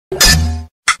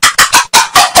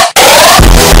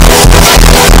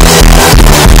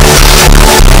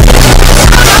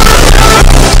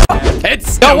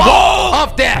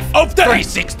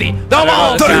360. The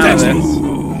wall.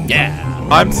 Yeah.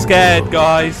 I'm scared,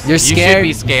 guys. You're scared.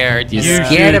 You should be scared. You're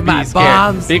scared of my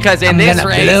bombs. Because in I'm this gonna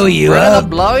race, blow you we're up. gonna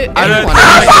blow it. I don't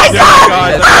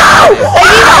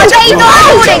Are you not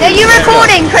recording? Are you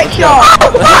recording, Crickshot?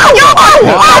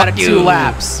 Out of 2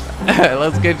 laps.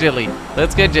 Let's get Jilly.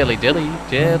 Let's get Jilly. Jilly.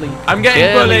 I'm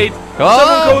getting bullied. Oh.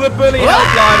 Someone call the bully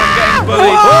helpline. I'm getting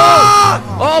bullied.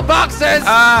 Oh, boxes!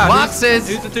 Boxes!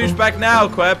 Who's the douchebag now,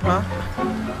 Queb, huh?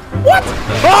 What?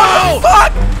 Oh,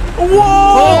 fuck!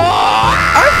 Whoa!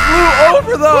 I flew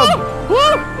over them.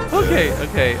 Okay.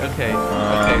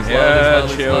 Yeah,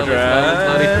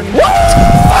 children.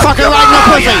 Fucking like no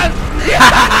pussy.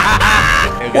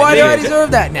 Why do I deserve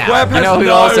that now? Queb You has know who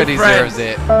no also friends. deserves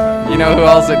it? You know who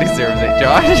also deserves it?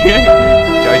 Josh.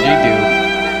 Josh, you do.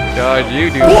 Josh, you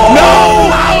do. No!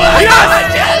 Yes!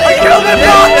 I killed him! Oh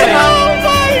my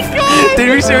god! Did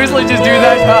we seriously just do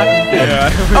that? Yeah.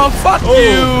 Oh, fuck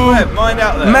you! Queb, mind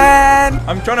out there. Man!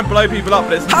 I'm trying to blow people up,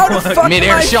 but it's How the not fuck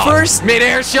Mid-air am I shot. first?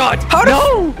 Mid-air shot. How the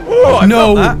Oh, I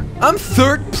No! felt that. I'm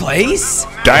 3rd place?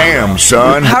 Damn,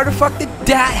 son. How the fuck did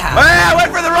that happen? Hey, I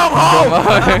went for the wrong hole!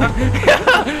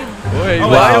 Wait,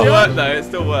 Oh, it still worked though, it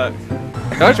still worked.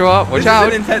 Joshua, watch This out.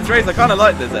 is an intense race, I kind of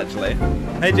like this actually.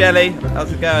 Hey Jelly,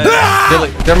 how's it going? Billy,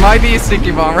 there might be a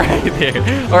sticky bomb right there.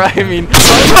 Or I mean...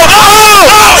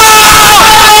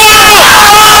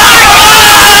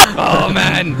 Oh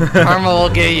man, Karma will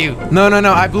get you. No,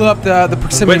 I blew up the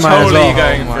proximity Which mine as hole well. are you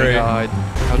going Oh my through? god.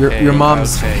 Your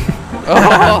mom's. Okay.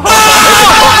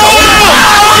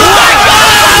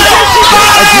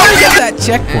 I didn't get that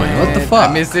checkpoint. What the I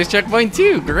fuck? missed this checkpoint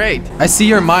too. Great. I see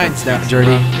your mines now,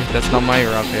 Jordy. That's not my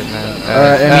rocket, man.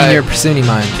 I mean your proximity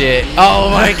mine. Yeah. Oh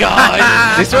my god.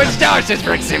 This one's Josh's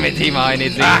proximity mine,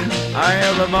 is it? I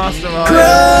am a mastermind.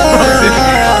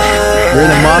 You're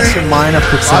the mastermind of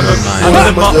proximity mine. I'm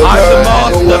the master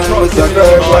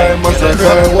proximity mind.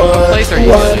 What place are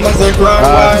you in?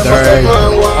 Third.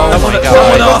 Oh my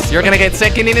god. You're gonna get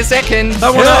second in a second.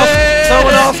 Someone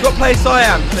ask what place I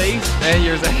am, please. And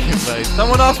you're second place.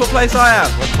 Someone ask what place I am.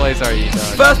 What place are you,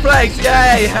 dog? First place,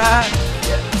 yay! Yeah.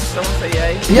 Someone say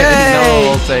yay. Yay! No one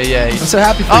will say yay. I'm so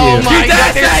happy for Oh you. my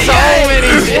god, there's so many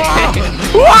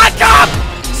things. What up?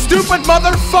 Stupid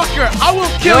motherfucker! I will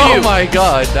kill Oh you! my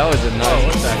god, that was a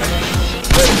nice.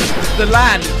 The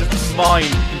land is just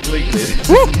mined completely. It's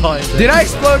just mined. Did I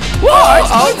explode? Whoa! I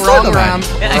exploded wrong further, man.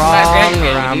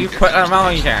 ramp. You put a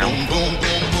mine down.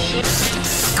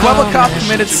 Cop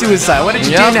committed suicide. What did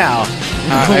you do now?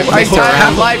 I Are you missed the trying to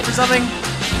have ramp. life or something?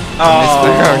 The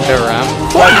ramp.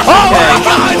 Oh my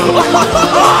god!